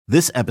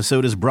This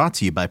episode is brought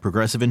to you by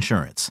Progressive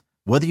Insurance.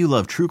 Whether you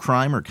love true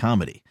crime or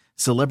comedy,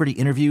 celebrity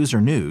interviews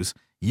or news,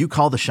 you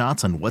call the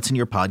shots on what's in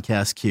your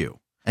podcast queue.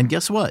 And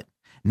guess what?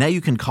 Now you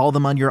can call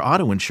them on your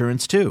auto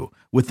insurance too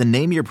with the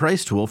Name Your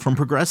Price tool from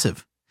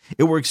Progressive.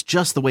 It works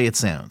just the way it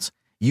sounds.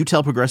 You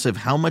tell Progressive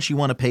how much you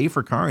want to pay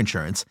for car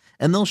insurance,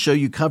 and they'll show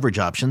you coverage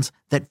options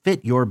that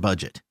fit your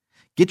budget.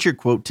 Get your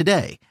quote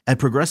today at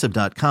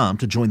Progressive.com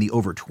to join the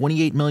over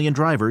 28 million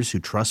drivers who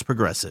trust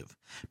Progressive.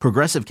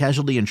 Progressive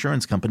Casualty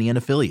Insurance Company and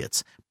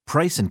Affiliates.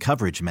 Price and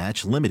coverage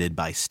match limited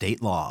by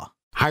state law.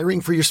 Hiring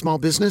for your small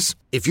business?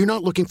 If you're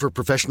not looking for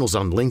professionals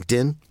on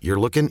LinkedIn, you're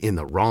looking in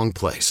the wrong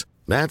place.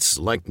 That's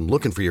like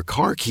looking for your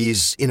car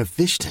keys in a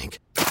fish tank.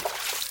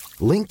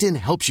 LinkedIn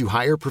helps you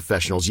hire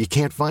professionals you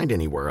can't find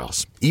anywhere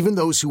else, even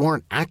those who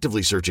aren't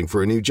actively searching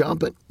for a new job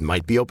but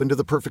might be open to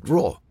the perfect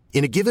role.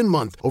 In a given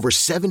month, over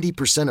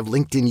 70% of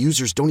LinkedIn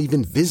users don't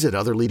even visit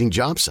other leading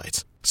job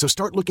sites. So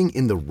start looking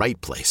in the right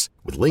place.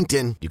 With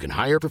LinkedIn, you can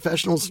hire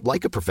professionals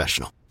like a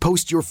professional.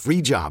 Post your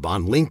free job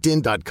on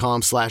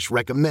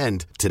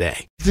linkedin.com/recommend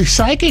today. The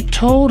psychic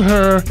told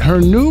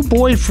her new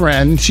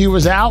boyfriend she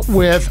was out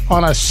with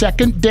on a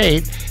second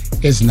date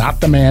is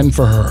not the man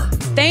for her.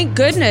 Thank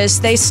goodness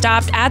they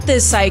stopped at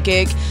this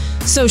psychic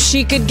so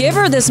she could give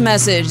her this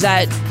message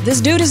that this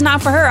dude is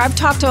not for her. I've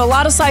talked to a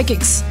lot of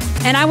psychics,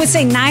 and I would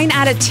say 9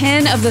 out of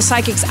 10 of the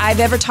psychics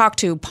I've ever talked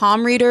to,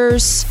 palm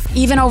readers,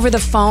 even over the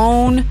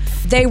phone,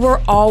 they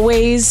were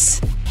always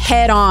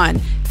head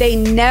on. They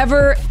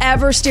never,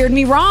 ever steered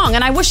me wrong,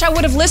 and I wish I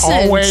would have listened.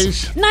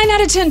 Always? 9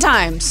 out of 10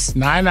 times.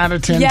 9 out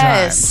of 10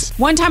 yes. times.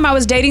 One time I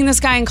was dating this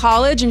guy in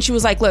college, and she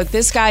was like, look,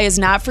 this guy is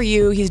not for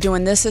you. He's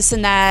doing this, this,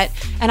 and that.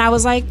 And I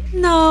was like,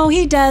 no,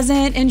 he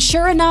doesn't. And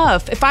sure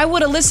enough, if I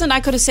would have listened, I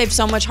could have saved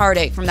so much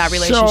heartache from that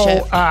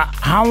relationship. So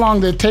how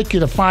long did it take you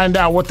to find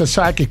out what the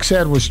psychic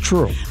said was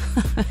true?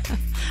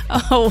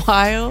 A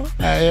while.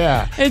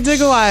 Yeah. It took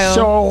a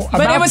while.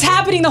 But it was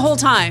happening the whole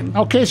time.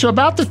 Okay, so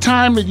about the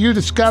time that you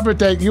discovered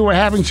that you were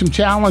having some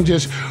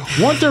challenges,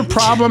 weren't there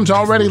problems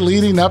already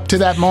leading up to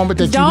that moment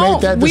that you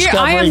made that discovery?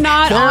 I am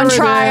not on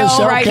trial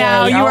right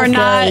now. You are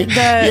not the...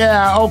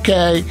 Yeah,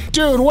 okay.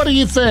 Dude, what do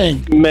you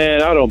think?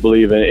 Man, I don't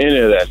believe in any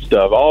of that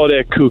stuff. All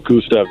that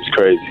cuckoo stuff is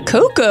crazy.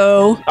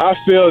 Cuckoo? I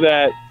feel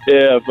that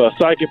if a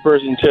psychic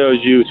person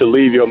tells you to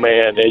leave your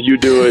man and you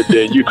do it,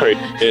 then you crazy.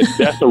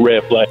 That's a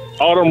red flag.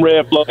 All them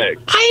red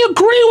flags. I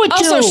agree with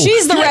you. Oh, so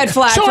she's the red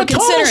flag for considering.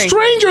 So a total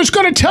stranger is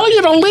going to tell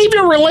you to leave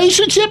your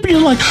relationship, and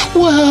you're like,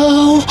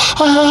 well,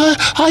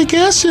 I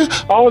guess.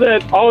 All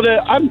that.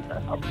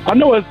 I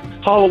know it's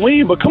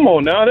Halloween, but come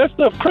on now, that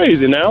stuff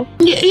crazy now.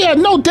 Yeah,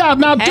 no doubt.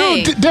 Now,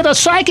 dude, did a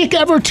psychic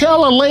ever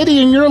tell a lady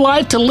in your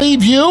life to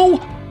leave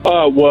you?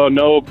 Well,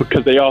 no,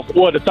 because the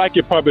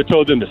psychic probably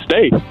told them to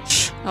stay.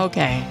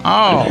 Okay.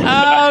 Oh.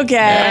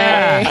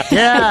 Okay.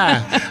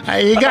 Yeah.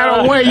 You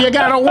got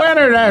a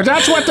winner there.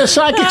 That's what the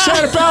psychic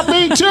said about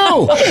me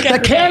too. Okay. The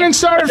cannon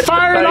started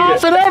firing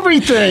off and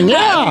everything.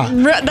 Yeah.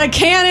 The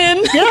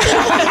cannon. Yeah.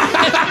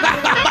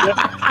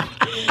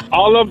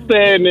 All I'm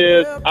saying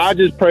is, I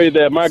just pray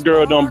that my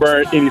girl don't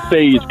burn any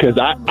sage because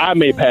I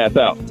may pass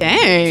out.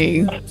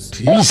 Dang.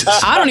 Jesus.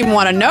 I don't even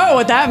want to know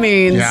what that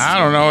means. Yeah, I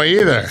don't know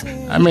either.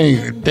 I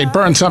mean, they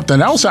burn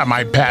something else, I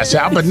might pass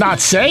out, but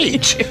not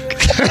sage.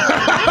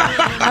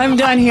 I'm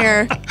done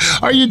here.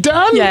 Are you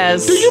done?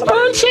 Yes. Do you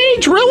burn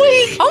sage,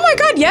 really? Oh my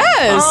God,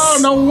 yes. Oh,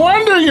 no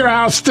wonder your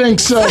house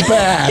stinks so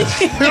bad.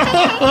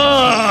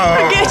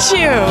 Forget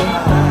you.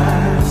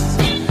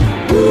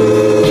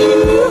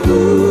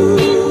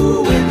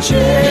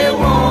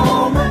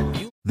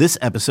 This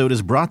episode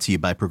is brought to you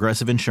by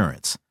Progressive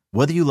Insurance.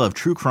 Whether you love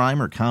true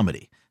crime or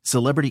comedy,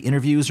 celebrity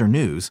interviews or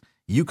news,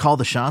 you call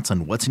the shots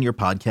on what's in your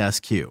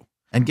podcast queue.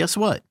 And guess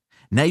what?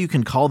 Now you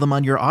can call them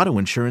on your auto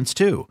insurance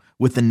too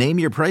with the Name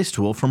Your Price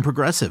tool from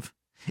Progressive.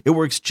 It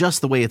works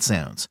just the way it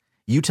sounds.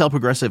 You tell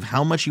Progressive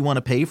how much you want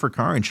to pay for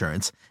car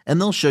insurance, and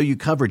they'll show you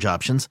coverage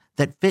options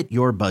that fit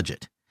your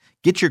budget.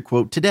 Get your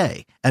quote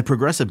today at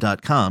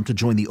Progressive.com to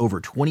join the over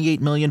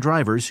 28 million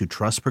drivers who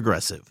trust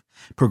Progressive.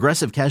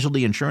 Progressive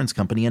Casualty Insurance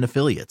Company and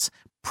Affiliates.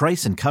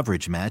 Price and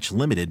coverage match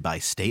limited by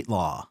state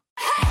law.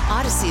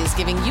 Odyssey is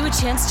giving you a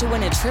chance to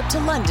win a trip to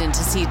London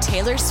to see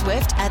Taylor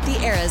Swift at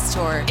the Eras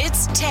Tour.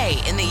 It's Tay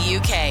in the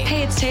UK.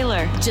 Hey, it's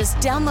Taylor. Just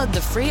download the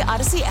free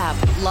Odyssey app,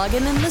 log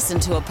in and listen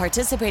to a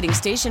participating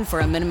station for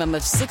a minimum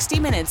of 60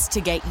 minutes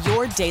to get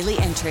your daily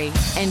entry.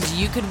 And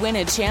you could win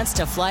a chance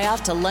to fly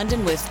off to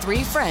London with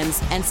 3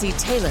 friends and see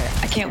Taylor.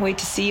 I can't wait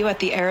to see you at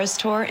the Eras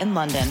Tour in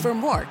London. For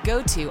more,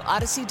 go to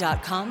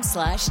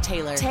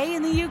odyssey.com/Taylor. Tay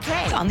in the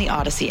UK. On the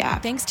Odyssey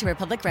app. Thanks to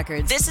Republic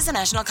Records. This is a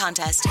national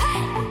contest.